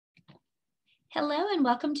Hello and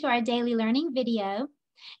welcome to our daily learning video.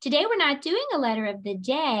 Today we're not doing a letter of the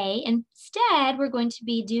day. Instead, we're going to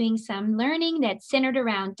be doing some learning that's centered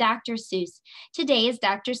around Dr. Seuss. Today is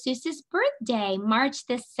Dr. Seuss's birthday, March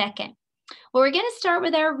the 2nd. Well, we're going to start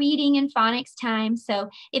with our reading and phonics time. So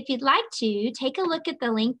if you'd like to, take a look at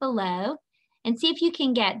the link below and see if you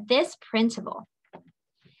can get this printable.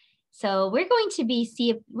 So we're going to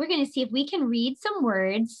see if we can read some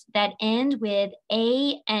words that end with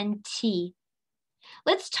A and T.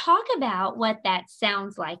 Let's talk about what that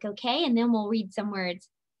sounds like, okay? And then we'll read some words.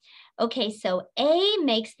 Okay, so A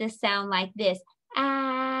makes this sound like this.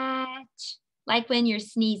 At, like when you're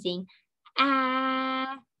sneezing.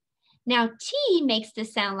 Ah. Now T makes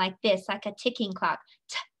this sound like this, like a ticking clock.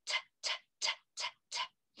 T, t, t, t, t, t.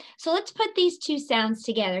 So let's put these two sounds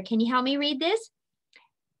together. Can you help me read this?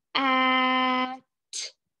 At,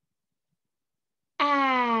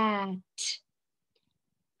 at,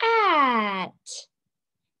 at.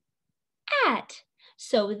 At.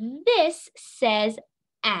 So this says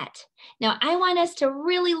at. Now I want us to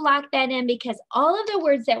really lock that in because all of the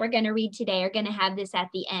words that we're going to read today are going to have this at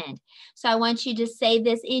the end. So I want you to say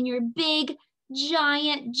this in your big,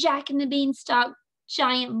 giant, Jack and the Beanstalk,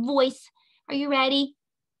 giant voice. Are you ready?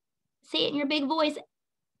 Say it in your big voice.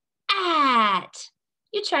 At.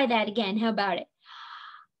 You try that again. How about it?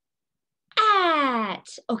 At.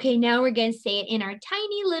 Okay, now we're going to say it in our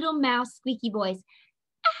tiny little mouse squeaky voice.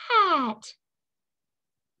 At.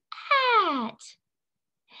 At.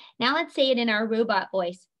 Now let's say it in our robot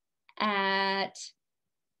voice. At.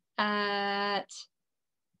 Now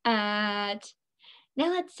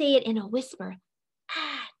let's say it in a whisper.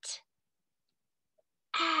 At.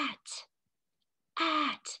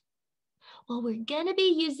 Well, we're going to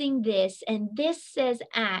be using this, and this says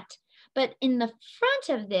at, but in the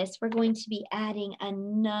front of this, we're going to be adding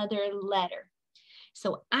another letter.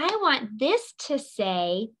 So I want this to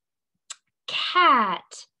say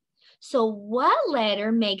cat. So what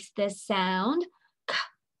letter makes this sound k,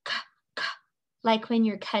 k, k, like when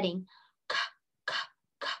you're cutting? K, k,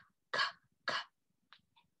 k, k, k.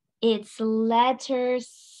 It's letter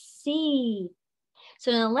C.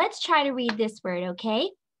 So now let's try to read this word, okay?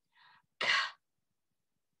 K,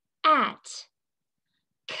 at,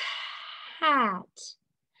 cat,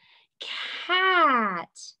 cat,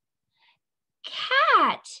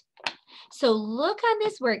 cat. So look on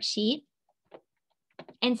this worksheet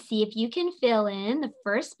and see if you can fill in the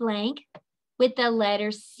first blank with the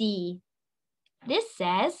letter C. This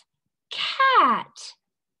says cat.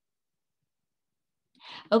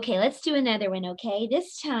 Okay, let's do another one, okay?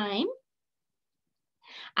 This time,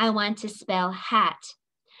 I want to spell hat.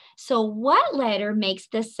 So what letter makes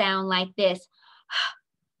the sound like this?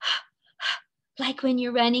 Like when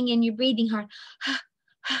you're running and you're breathing hard.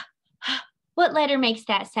 What letter makes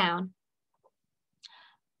that sound?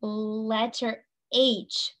 Letter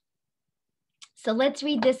H. So let's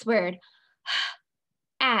read this word.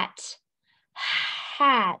 At,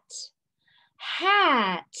 hat,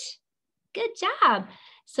 hat. Good job.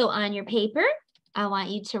 So on your paper, I want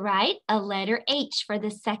you to write a letter H for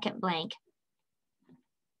the second blank.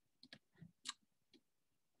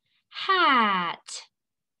 Hat.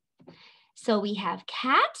 So we have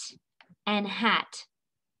cat and hat.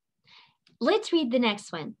 Let's read the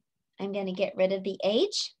next one. I'm going to get rid of the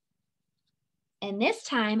H. And this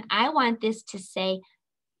time, I want this to say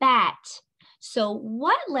bat. So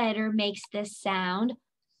what letter makes this sound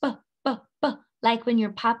b, b, b, like when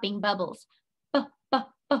you're popping bubbles? B, b,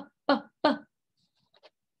 b, b, b.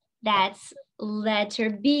 That's letter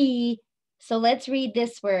B. So let's read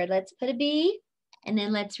this word. Let's put a B, and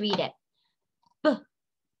then let's read it. B,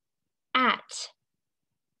 at,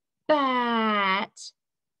 bat,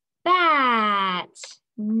 bat.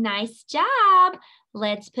 Nice job.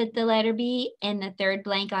 Let's put the letter B in the third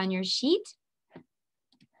blank on your sheet.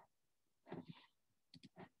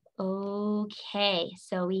 Okay,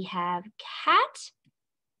 so we have cat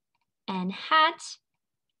and hat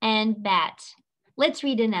and bat. Let's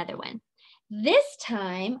read another one. This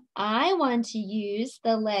time, I want to use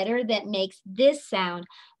the letter that makes this sound.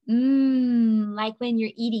 Like when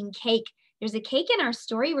you're eating cake. There's a cake in our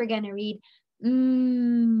story we're going to read.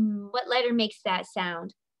 What letter makes that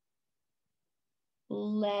sound?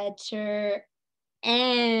 Letter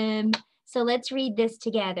M. So let's read this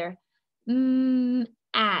together.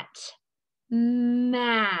 At,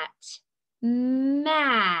 mat,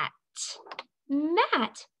 mat,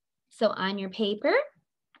 mat. So on your paper,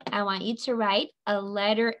 I want you to write a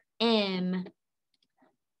letter M.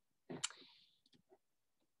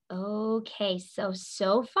 Okay,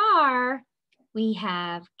 so far we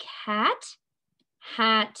have cat,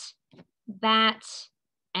 hat, bat,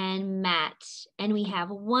 and mat. And we have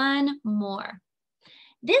one more.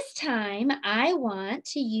 This time, I want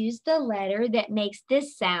to use the letter that makes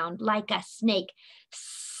this sound like a snake.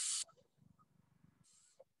 S.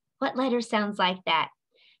 What letter sounds like that?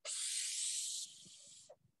 S.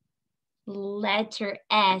 Letter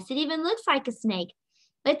S. It even looks like a snake.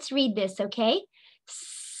 Let's read this, okay?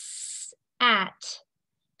 S, at,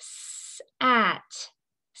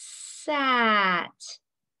 sat,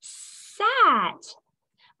 sat.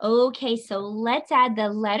 Okay, so let's add the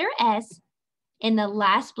letter S in the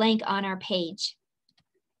last blank on our page.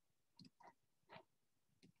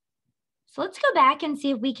 So let's go back and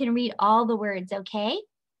see if we can read all the words, okay?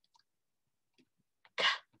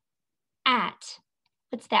 At.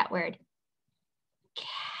 What's that word?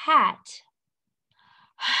 Cat.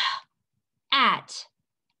 At.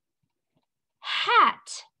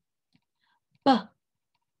 Hat. B.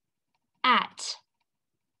 At.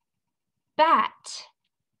 Bat.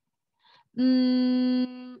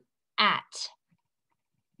 At.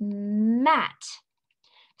 Mat.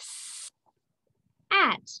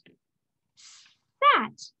 At.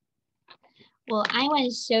 Sat. Well, I want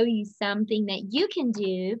to show you something that you can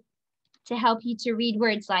do to help you to read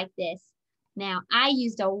words like this. Now, I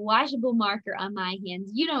used a washable marker on my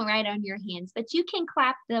hands. You don't write on your hands, but you can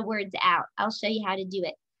clap the words out. I'll show you how to do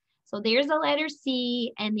it. So there's a letter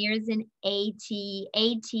C and there's an AT.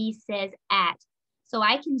 AT says at. So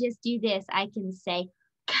I can just do this. I can say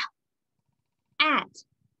at,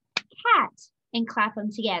 cat, and clap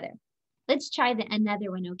them together. Let's try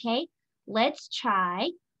another one, okay? Let's try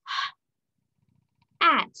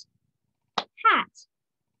at, hat.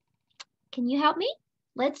 Can you help me?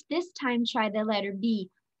 Let's this time try the letter B.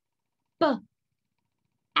 B,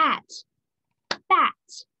 at, bat.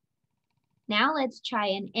 Now let's try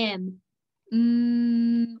an M.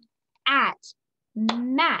 At,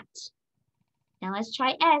 mat. Now let's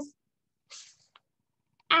try S.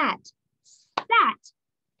 At, sat.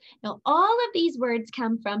 Now all of these words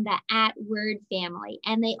come from the at word family,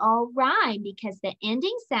 and they all rhyme because the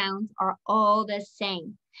ending sounds are all the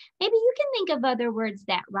same. Maybe you can think of other words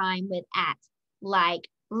that rhyme with at, like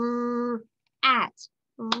at,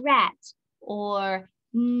 rat, or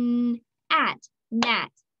at,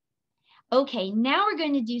 gnat. Okay, now we're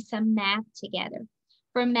going to do some math together.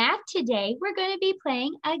 For math today, we're going to be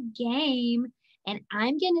playing a game, and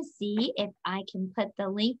I'm going to see if I can put the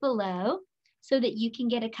link below so that you can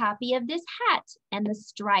get a copy of this hat and the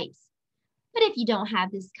stripes. But if you don't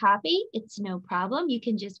have this copy, it's no problem. You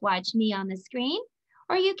can just watch me on the screen,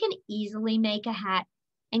 or you can easily make a hat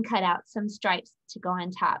and cut out some stripes to go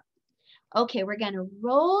on top. Okay, we're going to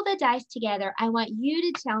roll the dice together. I want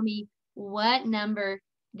you to tell me what number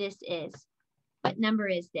this is. What number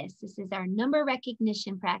is this? This is our number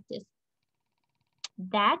recognition practice.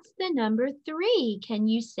 That's the number 3. Can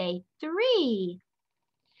you say 3?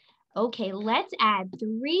 Okay, let's add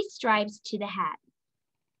 3 stripes to the hat.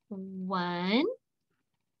 1,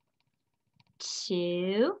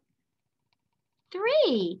 2,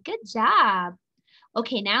 3. Good job.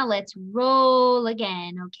 Okay, now let's roll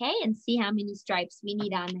again, okay, and see how many stripes we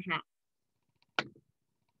need on the hat.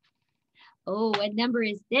 Oh, what number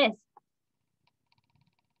is this?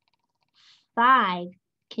 5.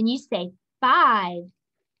 Can you say 5?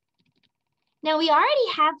 Now we already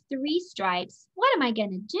have 3 stripes. What am I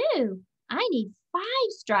going to do? I need 5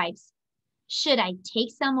 stripes. Should I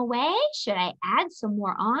take some away? Should I add some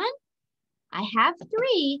more on? I have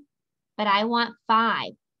 3, but I want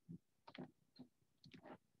 5.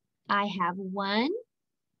 I have 1,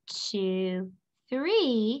 2,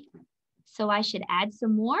 3. So I should add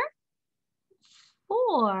some more.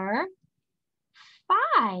 4,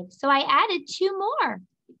 5. So I added 2 more.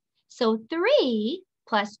 So 3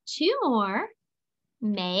 plus 2 more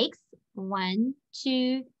makes 1,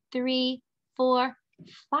 2, 3, 4,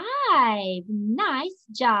 5. Nice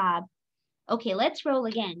job. Okay, let's roll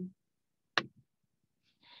again.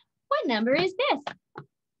 What number is this?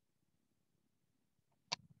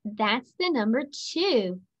 That's the number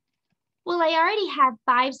 2. Well, I already have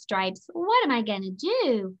 5 stripes. What am I going to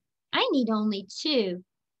do? I need only 2.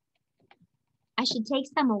 I should take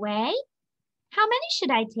some away. How many should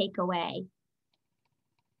I take away?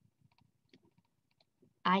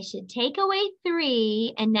 I should take away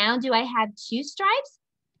 3. And now do I have 2 stripes?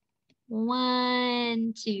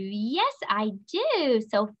 1, 2. Yes, I do.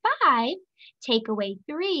 So 5, take away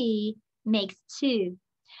 3 makes 2.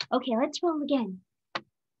 Okay, let's roll again.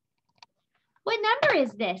 What number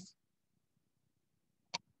is this?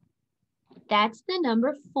 That's the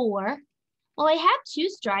number 4. Well, I have 2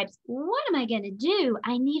 stripes. What am I going to do?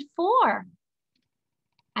 I need 4.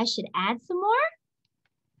 I should add some more.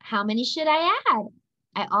 How many should I add?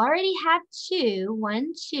 I already have 2,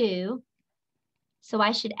 1, 2. So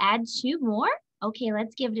I should add 2 more. Okay,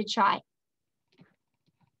 let's give it a try.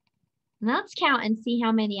 Now let's count and see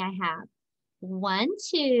how many I have. 1,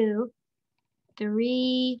 2,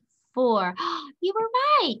 3, 4. You were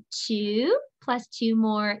right. 2 plus 2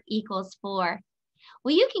 more equals 4.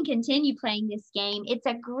 Well, you can continue playing this game. It's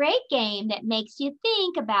a great game that makes you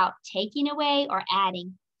think about taking away or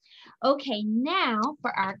adding. Okay, now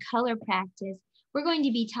for our color practice, we're going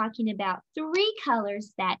to be talking about 3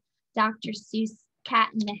 colors that Dr. Seuss Cat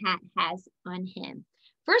in the Hat has on him.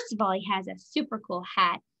 First of all, he has a super cool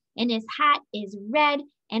hat, and his hat is red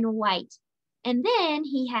and white. And then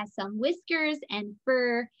he has some whiskers and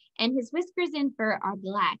fur, and his whiskers and fur are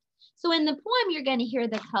black. So in the poem, you're going to hear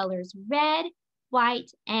the colors red,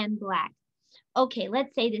 white, and black. Okay,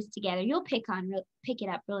 let's say this together. You'll pick it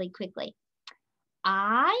up really quickly.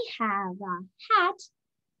 I have a hat.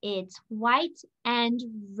 It's white and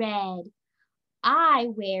red. I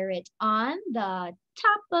wear it on the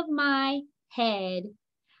top of my head.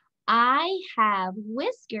 I have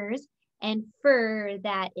whiskers and fur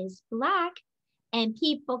that is black, and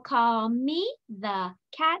people call me the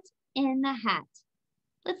cat in the hat.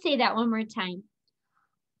 Let's say that one more time.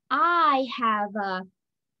 I have a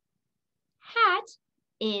hat.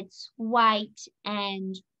 It's white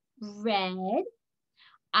and red.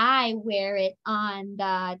 I wear it on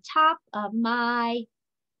the top of my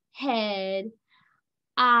head.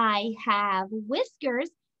 I have whiskers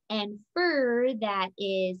and fur that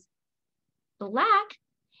is black,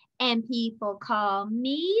 and people call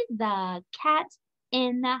me the cat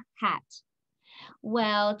in the hat.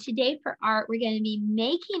 Well, today for art, we're going to be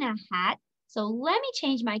making a hat. So let me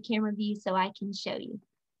change my camera view so I can show you.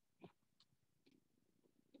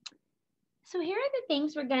 So here are the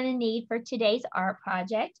things we're going to need for today's art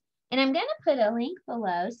project. And I'm going to put a link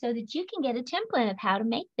below so that you can get a template of how to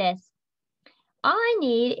make this. All I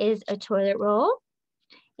need is a toilet roll.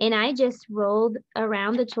 And I just rolled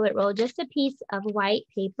around the toilet roll just a piece of white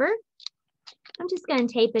paper. I'm just going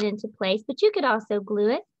to tape it into place, but you could also glue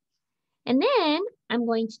it. And then I'm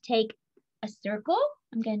going to take a circle.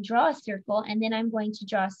 I'm going to draw a circle, and then I'm going to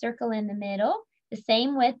draw a circle in the middle, the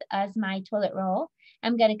same width as my toilet roll.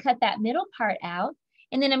 I'm going to cut that middle part out,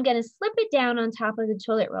 and then I'm going to slip it down on top of the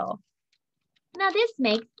toilet roll. Now this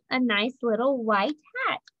makes a nice little white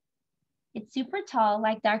hat. It's super tall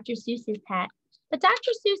like Dr. Seuss's hat, but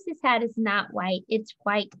Dr. Seuss's hat is not white. It's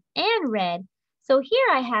white and red. So here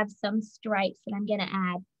I have some stripes that I'm going to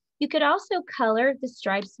add. You could also color the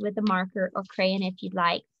stripes with a marker or crayon if you'd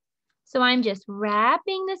like. So I'm just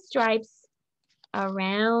wrapping the stripes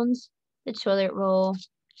around the toilet roll.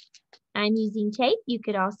 I'm using tape. You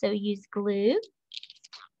could also use glue.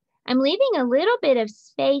 I'm leaving a little bit of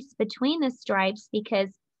space between the stripes because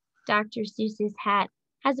Dr. Seuss's hat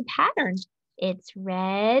has a pattern. It's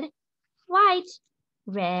red, white,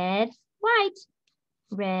 red, white,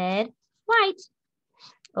 red, white.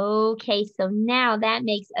 Okay, so now that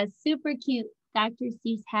makes a super cute Dr.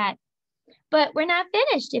 Seuss hat. But we're not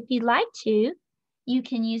finished. If you'd like to, you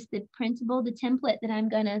can use the printable, the template that I'm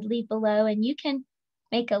going to leave below, and you can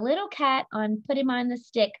make a little cat put him on the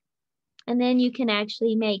stick, and then you can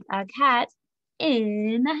actually make a cat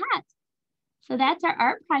in the hat. So that's our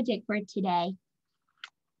art project for today.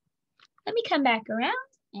 Let me come back around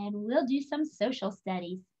and we'll do some social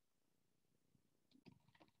studies.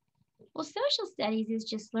 Well, social studies is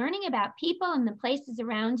just learning about people and the places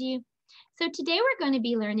around you. So today we're going to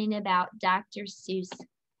be learning about Dr. Seuss.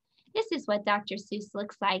 This is what Dr. Seuss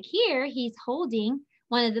looks like here. He's holding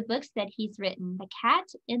one of the books that he's written, The Cat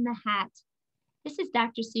in the Hat. This is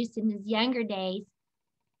Dr. Seuss in his younger days.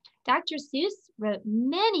 Dr. Seuss wrote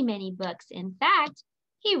many, many books. In fact,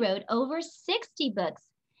 he wrote over 60 books.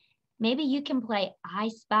 Maybe you can play I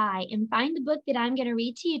Spy and find the book that I'm going to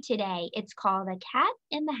read to you today. It's called The Cat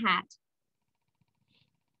in the Hat.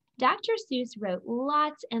 Dr. Seuss wrote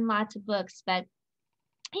lots and lots of books, but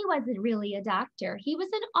he wasn't really a doctor. He was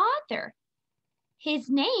an author. His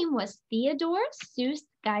name was Theodore Seuss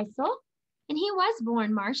Geisel, and he was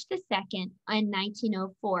born March the 2nd in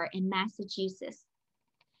 1904 in Massachusetts.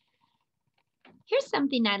 Here's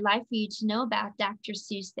something I'd like for you to know about Dr.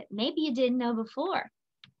 Seuss that maybe you didn't know before.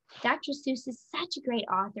 Dr. Seuss is such a great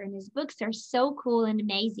author, and his books are so cool and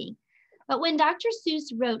amazing. But when Dr.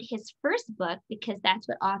 Seuss wrote his first book, because that's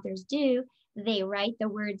what authors do, they write the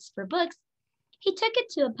words for books, he took it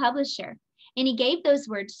to a publisher, and he gave those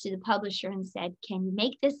words to the publisher and said, "Can you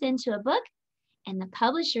make this into a book?" And the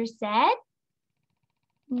publisher said,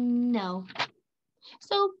 "No."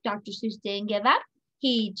 So Dr. Seuss didn't give up.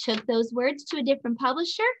 He took those words to a different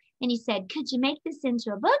publisher, and he said, "Could you make this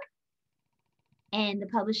into a book?" And the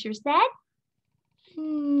publisher said,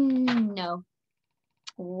 no.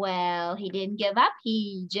 Well, he didn't give up.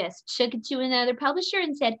 He just took it to another publisher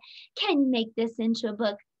and said, can you make this into a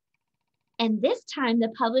book? And this time the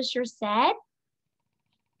publisher said,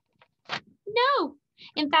 no.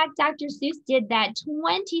 In fact, Dr. Seuss did that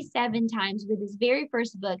 27 times with his very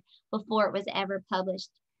first book before it was ever published.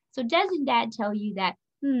 So doesn't that tell you that,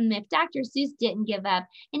 if Dr. Seuss didn't give up,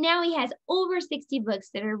 and now he has over 60 books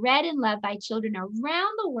that are read and loved by children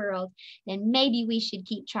around the world, then maybe we should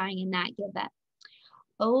keep trying and not give up.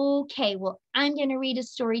 Okay, well, I'm going to read a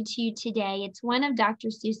story to you today. It's one of Dr.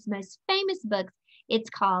 Seuss' most famous books. It's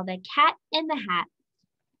called The Cat in the Hat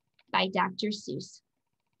by Dr. Seuss.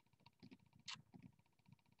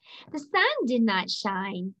 The sun did not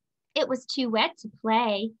shine. It was too wet to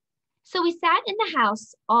play. So we sat in the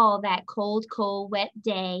house all that cold, cold, wet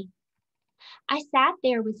day. I sat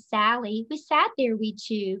there with Sally. We sat there, we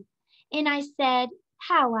two. And I said,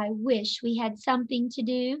 how I wish we had something to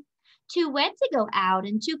do. Too wet to go out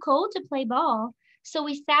and too cold to play ball. So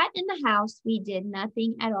we sat in the house. We did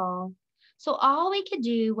nothing at all. So all we could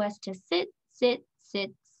do was to sit, sit,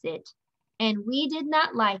 sit, sit. And we did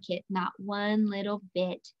not like it, not one little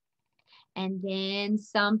bit. And then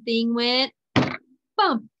something went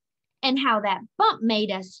bump, and how that bump made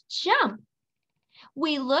us jump.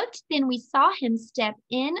 We looked, then we saw him step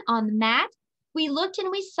in on the mat. We looked and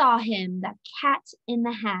we saw him, the cat in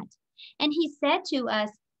the hat. And he said to us,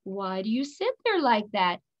 why do you sit there like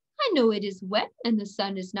that? I know it is wet and the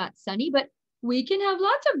sun is not sunny, but we can have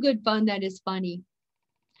lots of good fun that is funny.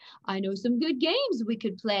 I know some good games we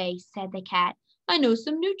could play, said the cat. I know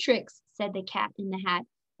some new tricks, said the cat in the hat.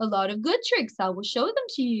 A lot of good tricks, I will show them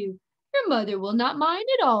to you. Your mother will not mind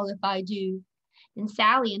at all if I do. And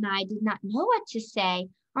Sally and I did not know what to say.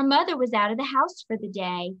 Our mother was out of the house for the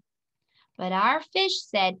day. But our fish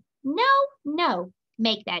said, no, no,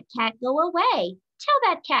 make that cat go away. Tell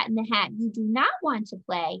that cat in the hat you do not want to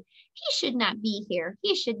play. He should not be here.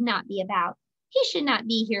 He should not be about. He should not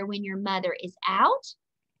be here when your mother is out.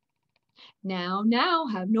 Now, now,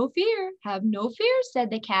 have no fear, said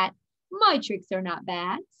the cat. My tricks are not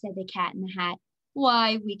bad, said the cat in the hat.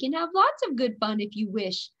 Why, we can have lots of good fun if you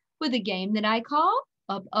wish, with a game that I call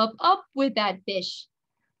Up, Up, Up with that fish.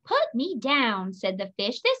 Put me down, said the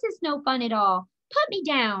fish. This is no fun at all. Put me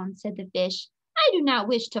down, said the fish. I do not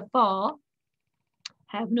wish to fall.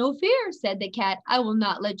 Have no fear, said the cat. I will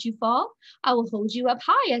not let you fall. I will hold you up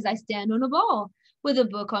high as I stand on a ball, with a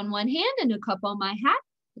book on one hand and a cup on my hat.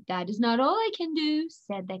 But that is not all I can do,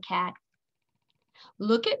 said the cat.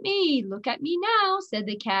 Look at me now, said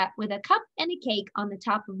the cat, with a cup and a cake on the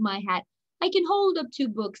top of my hat. I can hold up 2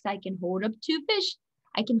 books, I can hold up 2 fish.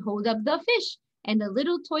 I can hold up the fish and a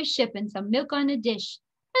little toy ship and some milk on a dish.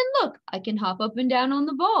 And look, I can hop up and down on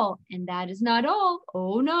the ball. And that is not all.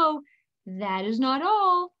 Oh no, that is not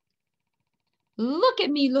all. Look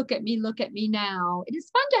at me now. It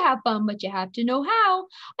is fun to have fun, but you have to know how.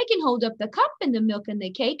 I can hold up the cup and the milk and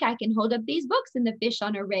the cake. I can hold up these books and the fish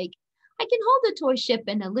on a rake. I can hold a toy ship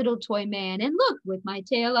and a little toy man. And look, with my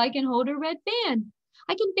tail, I can hold a red fan.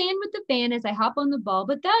 I can fan with the fan as I hop on the ball,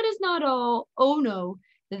 but that is not all. Oh no,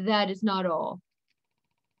 that is not all.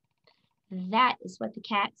 That is what the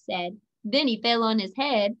cat said. Then he fell on his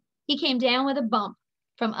head. He came down with a bump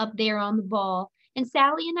from up there on the ball. And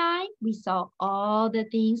Sally and I, we saw all the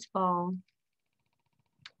things fall.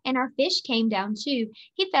 And our fish came down too.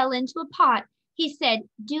 He fell into a pot. He said,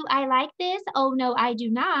 do I like this? Oh no, I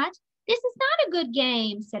do not. This is not a good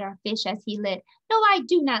game, said our fish as he lit. No, I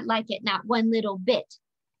do not like it, not one little bit.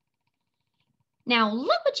 Now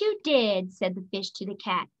look what you did, said the fish to the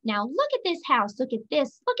cat. Now look at this house, look at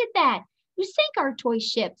this, look at that. You sank our toy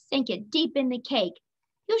ship, sank it deep in the cake.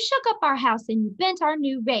 You shook up our house and you bent our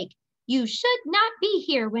new rake. You should not be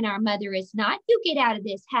here when our mother is not. You get out of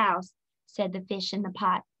this house, said the fish in the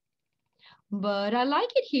pot. But I like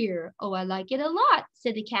it here. Oh, I like it a lot,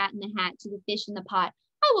 said the cat in the hat to the fish in the pot.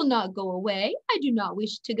 I will not go away. I do not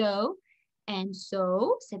wish to go. And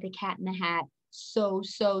so, said the cat in the hat, so,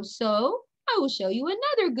 I will show you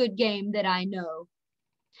another good game that I know.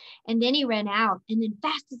 And then he ran out, and then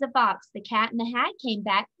fast as a fox, the cat in the hat came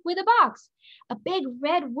back with a box, a big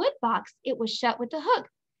red wood box. It was shut with a hook.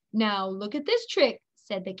 Now look at this trick,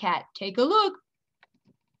 said the cat. Take a look.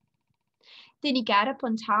 Then he got up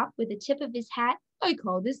on top with the tip of his hat. I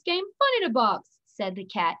call this game Fun in a Box, said the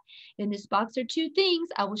cat. In this box are 2 things.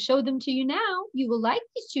 I will show them to you now. You will like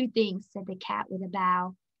these 2 things, said the cat with a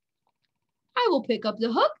bow. I will pick up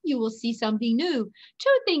the hook. You will see something new.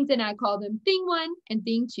 2 things, and I call them Thing 1 and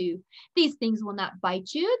Thing 2. These things will not bite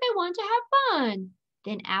you. They want to have fun.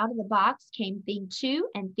 Then out of the box came thing 2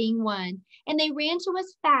 and thing 1, and they ran to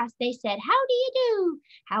us fast. They said, "How do you do?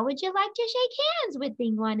 How would you like to shake hands with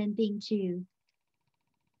thing 1 and thing 2?"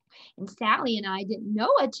 And Sally and I didn't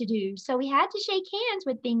know what to do, so we had to shake hands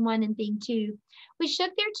with thing 1 and thing 2. We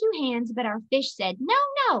shook their 2 hands, but our fish said, "No,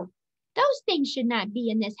 no, those things should not be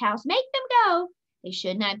in this house. Make them go. They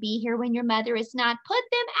should not be here when your mother is not. Put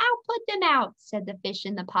them out," said the fish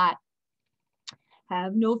in the pot.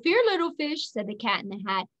 "Have no fear, little fish," said the cat in the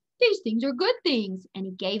hat. "These things are good things," and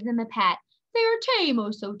he gave them a pat. "They are tame,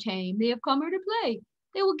 oh so tame. They have come here to play.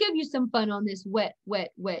 They will give you some fun on this wet,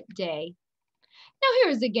 wet, wet day." "Now here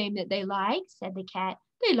is a game that they like," said the cat.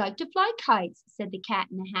 "They like to fly kites," said the cat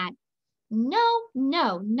in the hat. "No,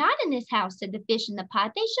 no, not in this house," said the fish in the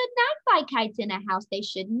pot. "They should not fly kites in a house. They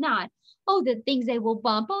should not. Oh, the things they will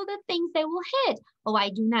bump. Oh, the things they will hit. Oh,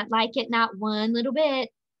 I do not like it, not one little bit."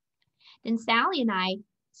 Then Sally and I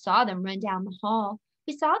saw them run down the hall.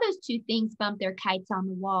 We saw those 2 things bump their kites on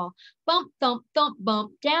the wall. Bump, thump, thump,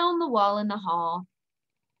 bump, down the wall in the hall.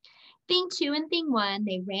 Thing 2 and thing 1,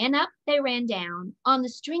 they ran up, they ran down. On the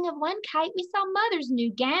string of one kite, we saw Mother's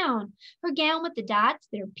new gown. Her gown with the dots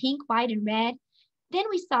that are pink, white, and red. Then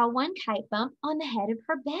we saw one kite bump on the head of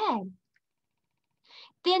her bed.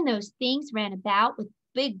 Then those things ran about with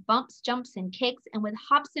big bumps, jumps, and kicks, and with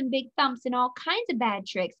hops and big thumps and all kinds of bad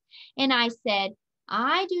tricks. And I said,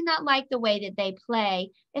 "I do not like the way that they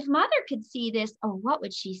play. If Mother could see this, oh, what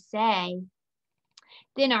would she say?"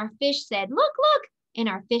 Then our fish said, "Look, look," and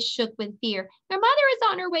our fish shook with fear. "Your mother is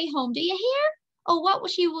on her way home. Do you hear? Oh, what will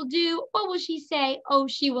she do? What will she say? Oh,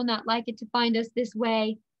 she will not like it to find us this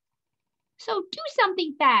way." "So do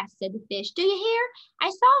something fast," said the fish. "Do you hear? I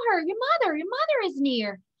saw her. Your mother is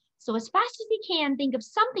near. So as fast as you can, think of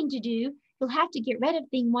something to do. You'll have to get rid of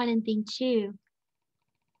thing 1 and thing 2.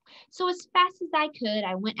 So as fast as I could,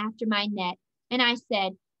 I went after my net, and I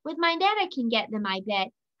said, "With my net I can get them, I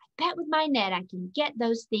bet. I bet with my net I can get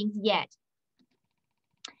those things yet."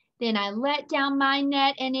 Then I let down my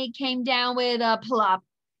net, and it came down with a plop.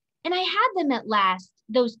 And I had them at last.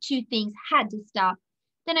 Those 2 things had to stop.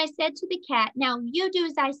 Then I said to the cat, "Now you do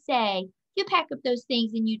as I say. You pack up those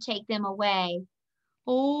things and you take them away."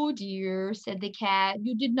 "Oh dear," said the cat,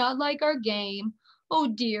 "you did not like our game. Oh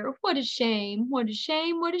dear, what a shame, what a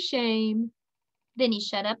shame, what a shame." Then he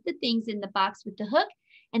shut up the things in the box with the hook,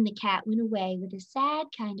 and the cat went away with a sad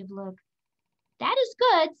kind of look. "That is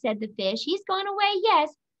good," said the fish. "He's gone away,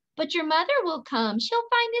 yes, but your mother will come. She'll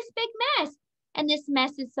find this big mess. And this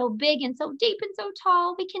mess is so big and so deep and so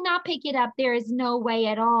tall, we cannot pick it up. There is no way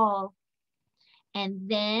at all." And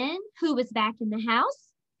then who was back in the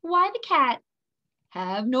house? Why, the cat.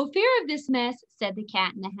 "Have no fear of this mess," said the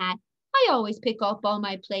cat in the hat. "I always pick up all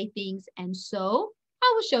my playthings, and so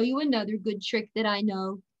I will show you another good trick that I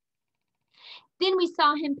know." Then we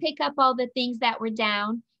saw him pick up all the things that were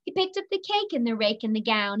down. He picked up the cake and the rake and the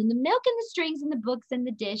gown and the milk and the strings and the books and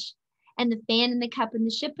the dish and the fan and the cup and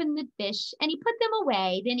the ship and the fish, and he put them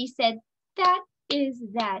away. Then he said, "That is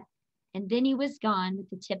that." And then he was gone with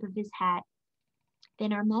the tip of his hat.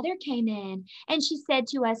 Then our mother came in, and she said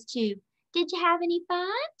to us two, "Did you have any fun?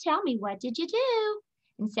 Tell me, what did you do?"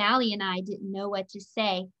 And Sally and I didn't know what to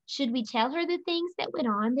say. Should we tell her the things that went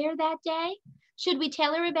on there that day? Should we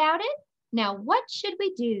tell her about it? Now, what should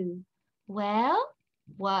we do? Well,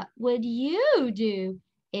 what would you do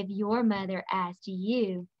if your mother asked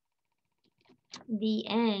you? The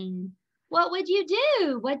end. What would you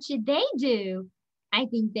do? What should they do? I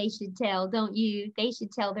think they should tell, don't you? They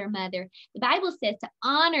should tell their mother. The Bible says to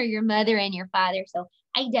honor your mother and your father, so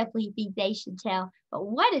I definitely think they should tell. But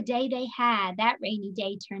what a day they had. That rainy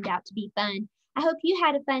day turned out to be fun. I hope you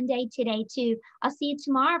had a fun day today, too. I'll see you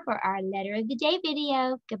tomorrow for our Letter of the Day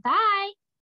video. Goodbye.